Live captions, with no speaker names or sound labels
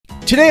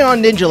Today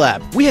on Ninja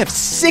Lab, we have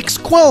 6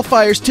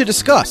 qualifiers to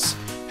discuss.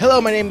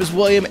 Hello, my name is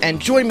William, and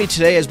join me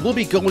today as we'll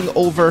be going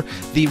over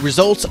the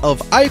results of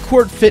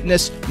iCore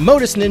Fitness,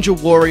 Motus Ninja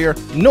Warrior,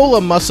 NOLA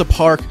Muscle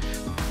Park,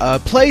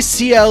 Play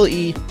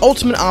CLE,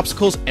 Ultimate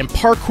Obstacles, and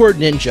Parkour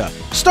Ninja,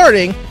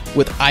 starting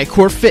with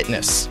iCore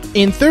Fitness.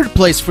 In third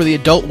place for the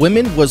adult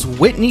women was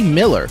Whitney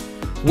Miller.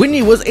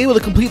 Whitney was able to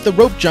complete the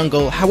rope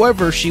jungle,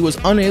 however, she was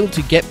unable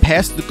to get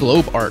past the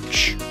globe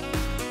arch.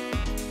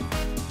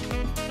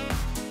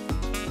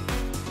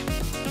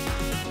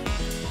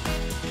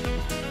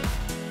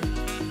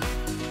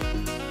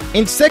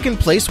 In second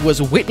place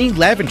was Whitney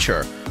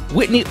Laventure.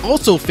 Whitney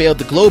also failed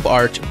the globe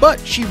arch, but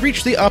she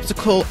reached the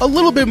obstacle a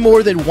little bit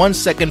more than 1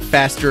 second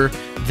faster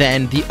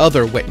than the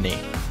other Whitney.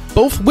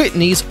 Both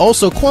Whitneys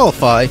also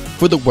qualify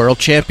for the World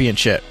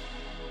Championship.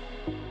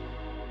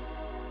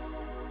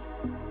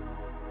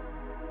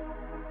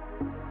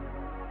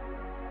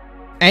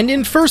 And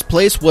in first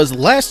place was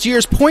last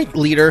year's point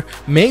leader,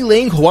 Mei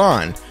Ling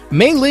Huan.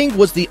 Mei Ling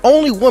was the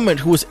only woman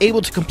who was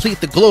able to complete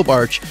the globe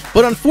arch,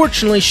 but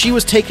unfortunately she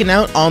was taken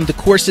out on the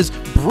course's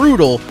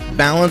brutal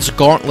balance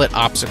gauntlet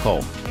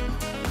obstacle.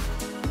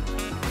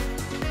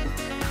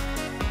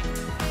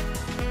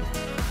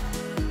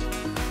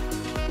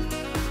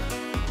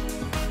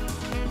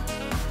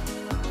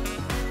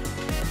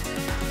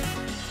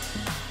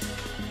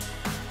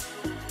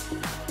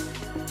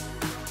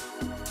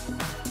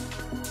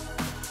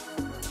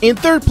 In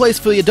third place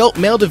for the adult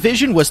male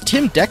division was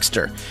Tim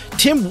Dexter.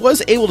 Tim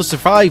was able to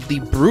survive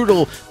the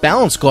brutal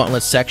balance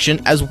gauntlet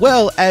section as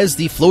well as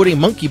the floating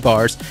monkey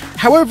bars.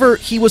 However,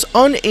 he was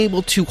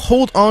unable to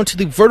hold on to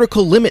the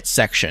vertical limit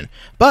section.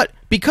 But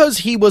because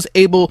he was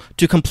able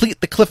to complete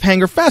the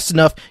cliffhanger fast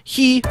enough,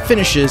 he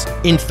finishes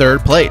in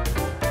third place.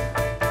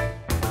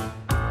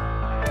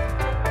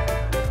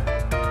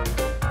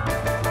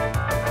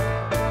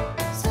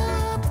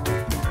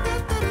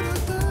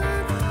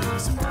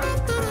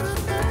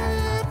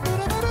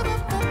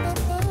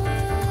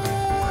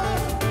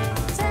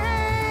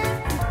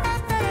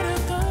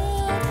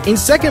 In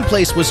second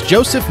place was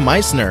Joseph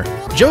Meissner.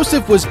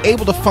 Joseph was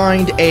able to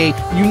find a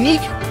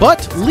unique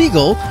but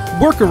legal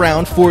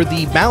workaround for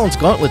the balance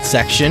gauntlet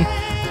section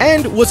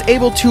and was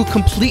able to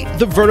complete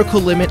the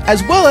vertical limit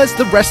as well as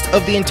the rest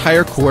of the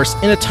entire course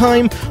in a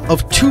time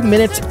of 2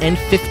 minutes and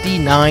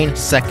 59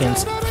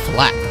 seconds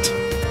flat.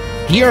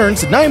 He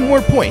earns 9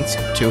 more points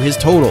to his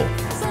total.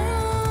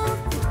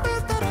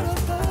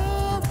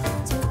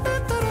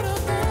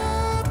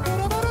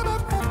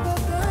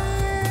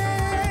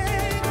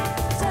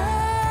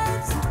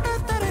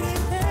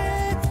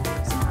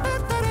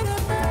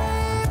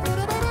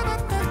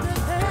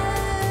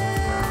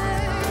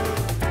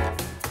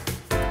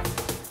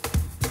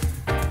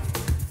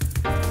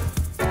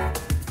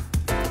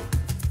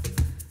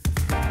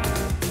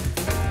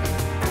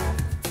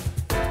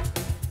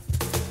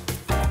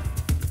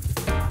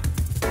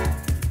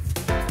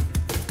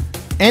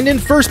 And in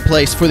first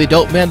place for the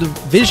adult male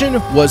division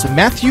was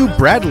Matthew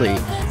Bradley.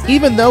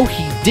 Even though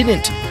he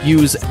didn't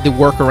use the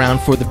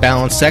workaround for the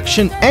balance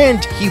section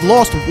and he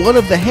lost one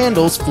of the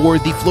handles for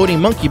the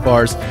floating monkey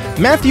bars,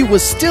 Matthew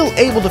was still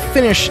able to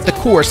finish the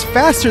course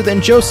faster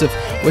than Joseph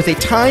with a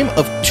time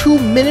of 2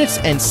 minutes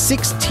and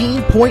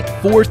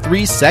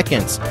 16.43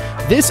 seconds.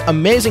 This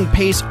amazing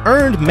pace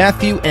earned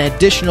Matthew an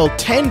additional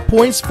 10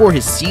 points for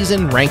his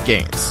season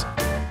rankings.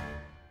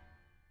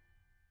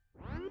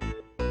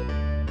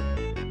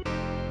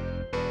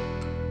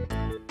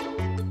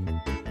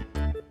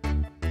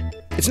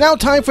 It's now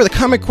time for the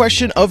comment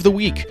question of the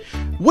week.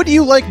 What do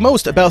you like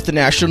most about the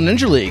National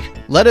Ninja League?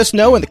 Let us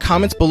know in the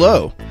comments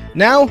below.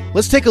 Now,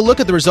 let's take a look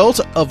at the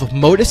results of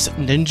Motus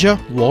Ninja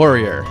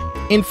Warrior.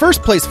 In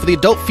first place for the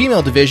adult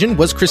female division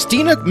was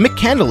Christina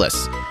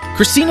McCandless.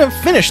 Christina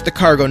finished the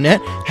cargo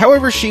net,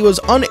 however she was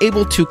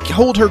unable to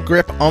hold her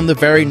grip on the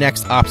very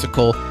next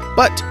obstacle,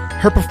 but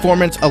her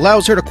performance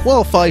allows her to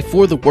qualify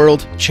for the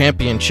World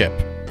Championship.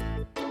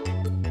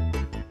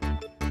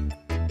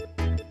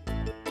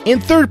 In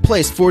third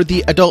place for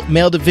the adult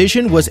male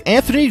division was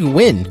Anthony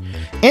Nguyen.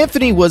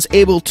 Anthony was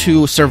able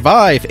to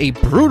survive a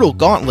brutal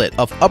gauntlet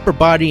of upper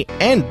body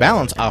and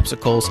balance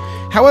obstacles.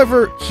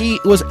 However,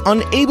 he was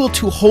unable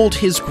to hold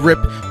his grip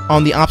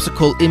on the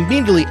obstacle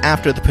immediately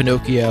after the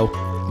Pinocchio,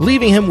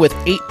 leaving him with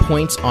 8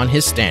 points on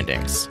his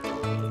standings.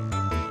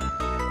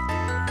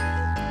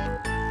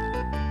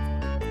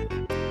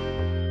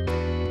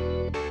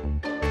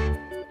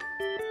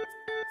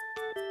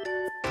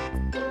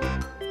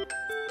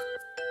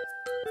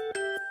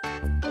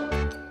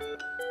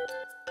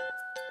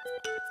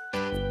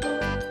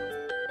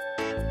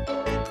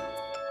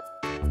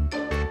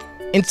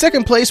 In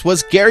second place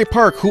was Gary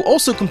Park, who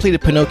also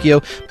completed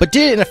Pinocchio, but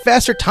did it in a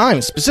faster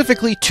time,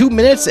 specifically 2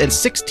 minutes and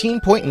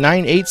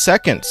 16.98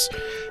 seconds.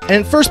 And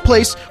in first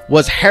place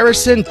was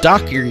Harrison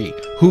Dockery,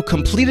 who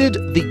completed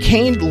the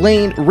Cane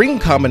Lane ring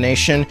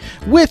combination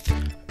with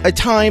a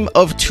time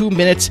of 2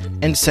 minutes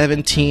and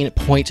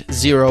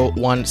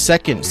 17.01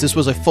 seconds. This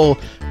was a full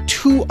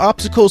 2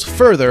 obstacles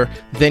further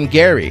than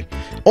Gary.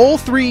 All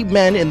 3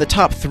 men in the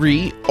top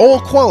 3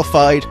 all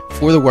qualified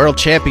for the World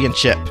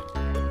Championship.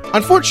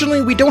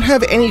 Unfortunately, we don't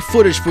have any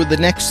footage for the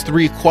next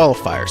 3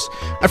 qualifiers.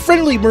 A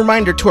friendly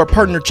reminder to our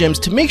partner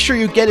gyms to make sure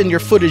you get in your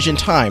footage in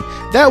time.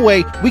 That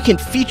way, we can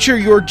feature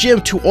your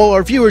gym to all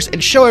our viewers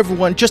and show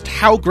everyone just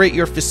how great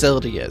your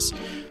facility is.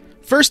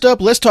 First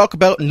up, let's talk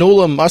about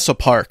NOLA Muscle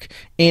Park.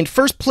 In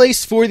first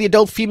place for the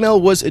adult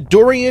female was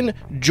Dorian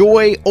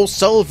Joy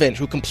O'Sullivan,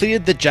 who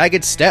completed the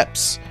Jagged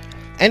Steps.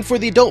 And for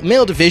the adult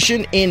male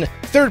division, in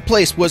third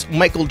place was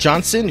Michael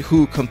Johnson,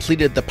 who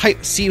completed the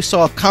Pipe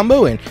Seesaw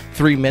combo in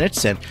 3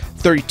 minutes and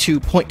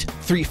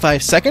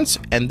 32.35 seconds,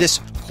 and this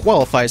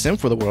qualifies him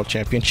for the World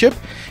Championship.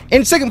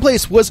 In second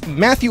place was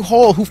Matthew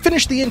Hall, who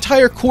finished the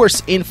entire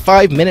course in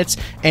 5 minutes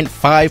and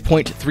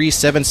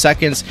 5.37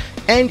 seconds.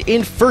 And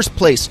in first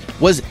place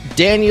was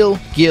Daniel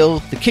Gill,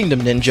 the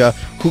Kingdom Ninja,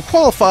 who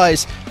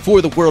qualifies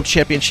for the World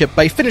Championship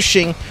by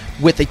finishing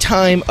with a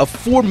time of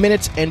 4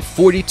 minutes and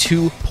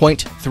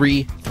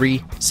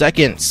 42.33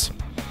 seconds.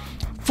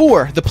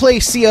 For the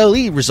Play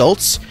CLE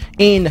results,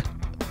 in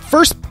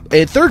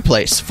third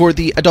place for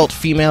the adult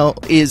female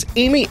is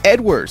Amy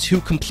Edwards,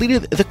 who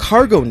completed the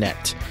cargo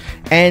net.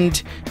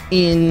 And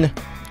in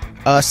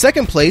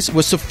second place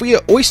was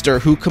Sophia Oyster,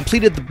 who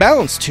completed the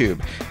balance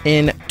tube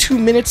in 2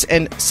 minutes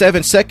and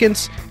 7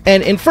 seconds.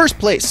 And in first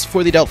place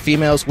for the adult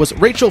females was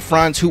Rachel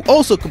Franz, who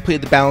also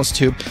completed the balance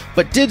tube,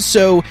 but did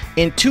so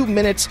in 2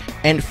 minutes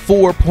and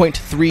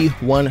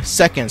 4.31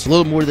 seconds, a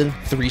little more than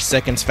 3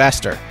 seconds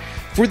faster.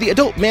 For the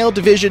adult male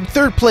division,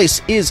 third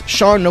place is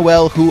Sean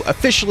Noel, who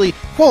officially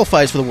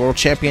qualifies for the World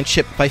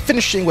Championship by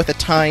finishing with a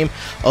time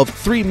of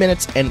 3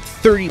 minutes and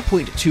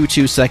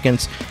 30.22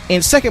 seconds.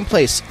 In second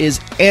place is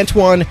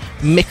Antoine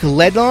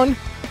McLedon,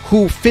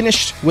 who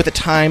finished with a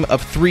time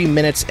of 3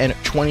 minutes and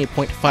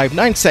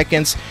 20.59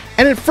 seconds.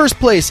 And in first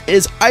place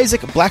is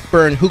Isaac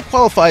Blackburn, who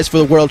qualifies for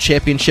the World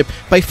Championship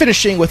by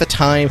finishing with a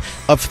time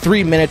of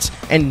 3 minutes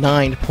and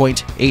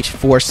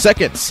 9.84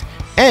 seconds.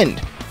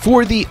 And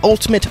for the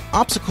Ultimate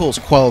Obstacles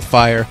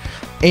qualifier,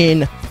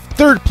 in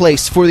third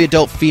place for the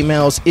adult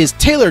females is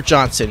Taylor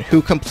Johnson,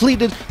 who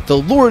completed the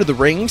Lord of the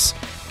Rings.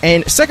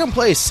 And second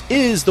place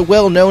is the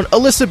well-known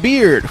Alyssa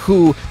Beard,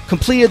 who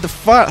completed the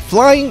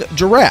Flying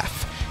Giraffe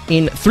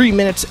in 3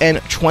 minutes and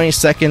 20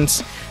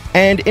 seconds.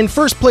 And in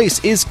first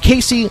place is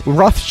Casey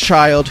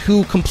Rothschild,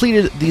 who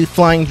completed the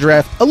Flying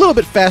Giraffe a little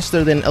bit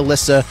faster than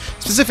Alyssa,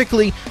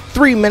 specifically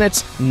 3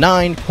 minutes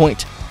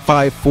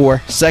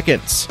 9.54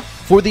 seconds.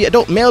 For the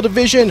adult male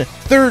division,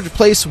 third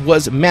place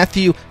was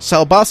Matthew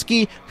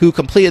Salbowski, who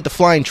completed the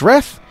Flying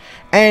Giraffe.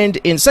 And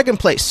in second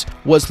place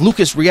was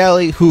Lucas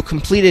Reale, who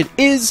completed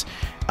and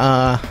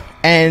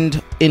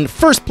in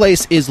first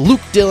place is Luke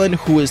Dillon,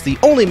 who is the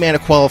only man to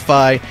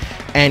qualify,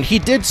 and he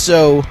did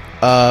so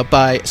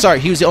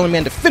he was the only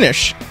man to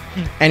finish,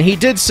 and he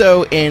did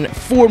so in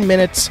 4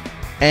 minutes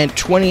and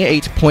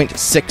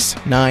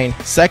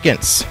 28.69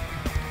 seconds.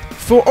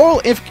 For all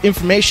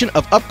information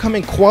of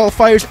upcoming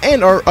qualifiers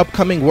and our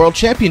upcoming World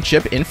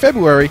Championship in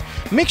February,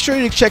 make sure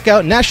to check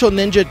out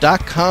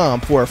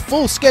nationalninja.com for a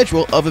full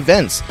schedule of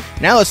events.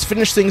 Now let's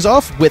finish things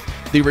off with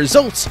the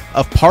results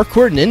of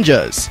Parkour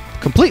Ninjas,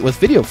 complete with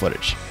video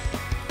footage.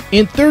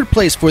 In third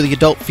place for the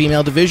adult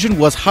female division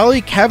was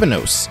Holly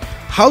Cavanos.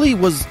 Holly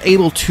was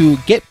able to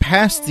get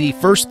past the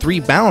first 3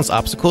 balance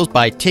obstacles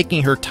by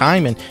taking her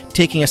time and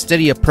taking a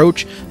steady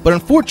approach, but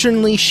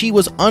unfortunately she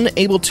was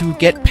unable to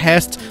get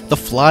past the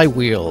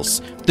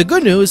flywheels. The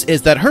good news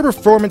is that her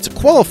performance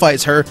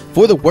qualifies her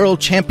for the World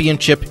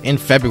Championship in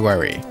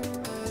February.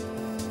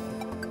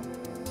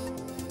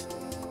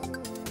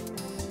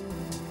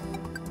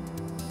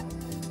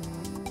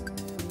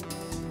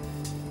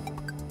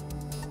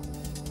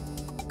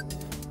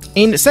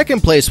 In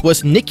second place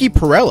was Nikki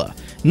Perella.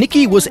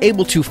 Nikki was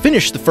able to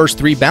finish the first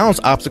 3 balance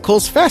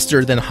obstacles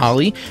faster than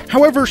Holly,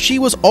 however she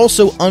was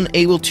also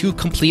unable to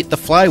complete the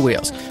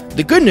flywheels.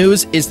 The good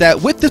news is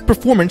that with this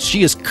performance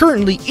she is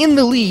currently in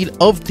the lead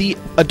of the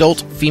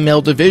adult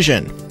female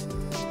division.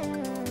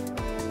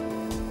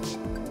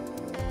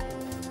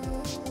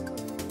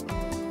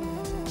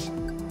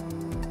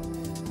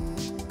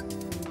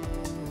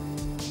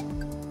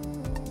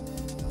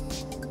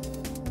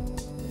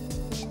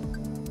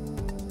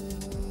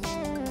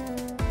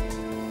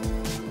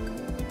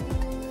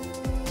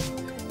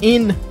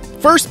 In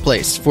first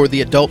place for the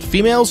adult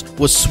females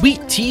was Sweet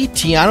Tea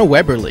Tiana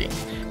Weberly.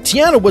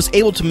 Tiana was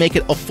able to make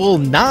it a full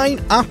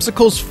 9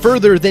 obstacles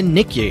further than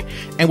Nikki,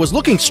 and was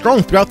looking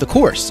strong throughout the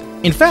course.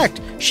 In fact,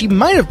 she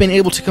might have been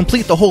able to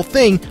complete the whole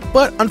thing,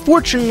 but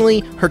unfortunately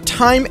her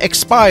time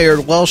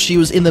expired while she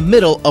was in the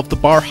middle of the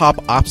bar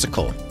hop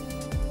obstacle.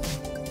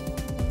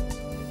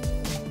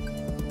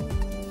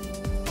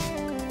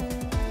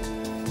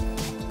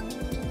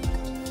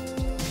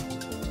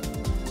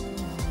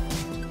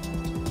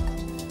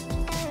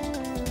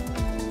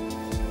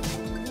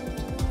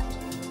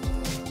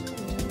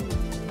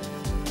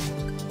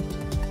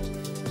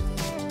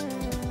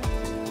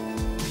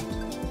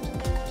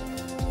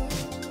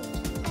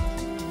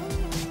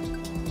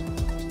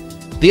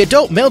 The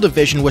adult male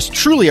division was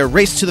truly a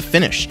race to the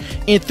finish.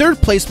 In third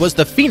place was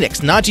the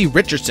Phoenix, Najee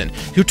Richardson,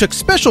 who took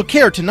special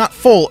care to not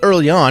fall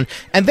early on,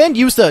 and then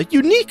used a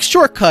unique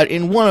shortcut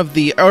in one of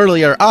the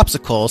earlier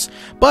obstacles,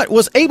 but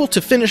was able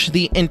to finish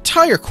the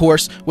entire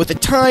course with a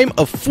time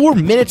of 4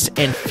 minutes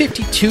and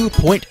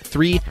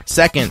 52.3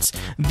 seconds.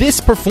 This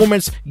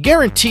performance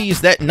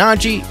guarantees that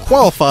Najee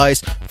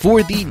qualifies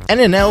for the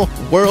NNL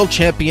World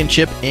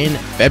Championship in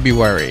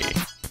February.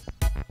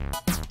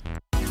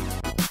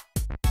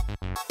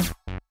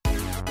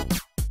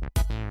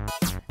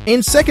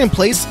 In second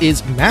place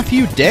is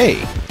Matthew Day.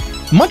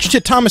 Much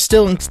to Thomas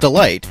Stilling's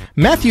delight,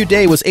 Matthew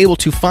Day was able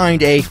to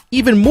find a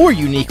even more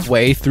unique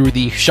way through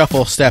the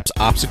shuffle steps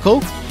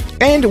obstacle,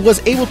 and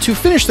was able to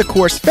finish the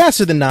course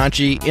faster than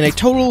Najee in a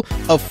total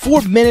of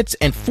 4 minutes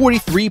and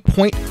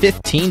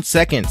 43.15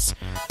 seconds.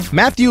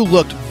 Matthew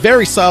looked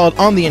very solid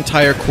on the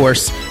entire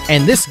course,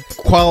 and this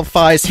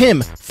qualifies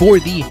him for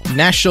the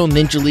National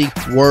Ninja League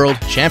World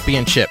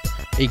Championship.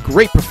 A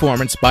great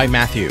performance by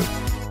Matthew.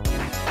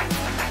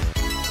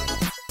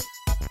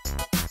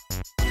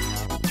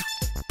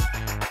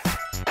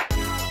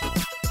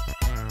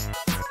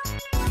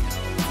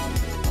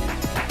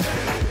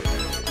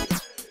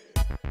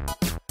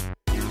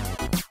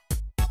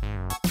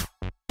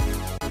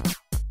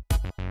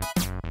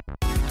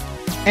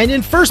 And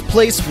in first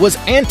place was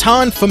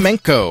Anton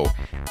Fomenko.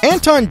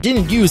 Anton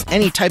didn't use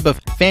any type of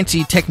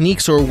fancy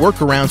techniques or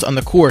workarounds on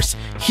the course,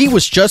 he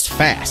was just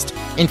fast.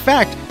 In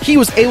fact, he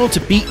was able to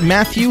beat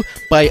Matthew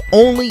by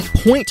only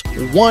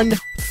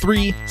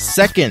 0.13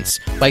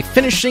 seconds by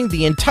finishing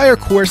the entire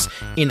course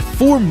in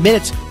 4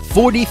 minutes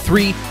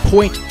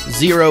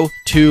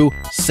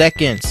 43.02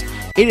 seconds.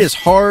 It is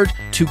hard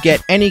to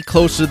get any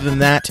closer than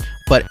that,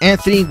 but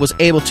Anthony was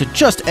able to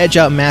just edge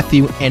out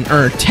Matthew and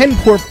earn 10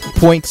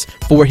 points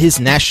for his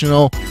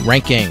national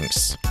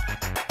rankings.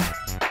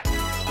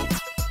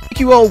 Thank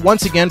you all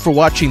once again for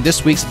watching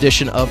this week's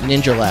edition of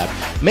Ninja Lab.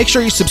 Make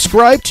sure you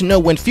subscribe to know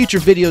when future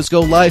videos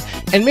go live,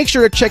 and make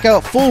sure to check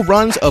out full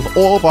runs of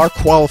all of our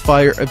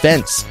qualifier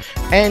events.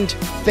 And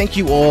thank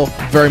you all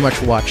very much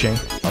for watching.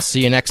 I'll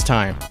see you next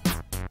time.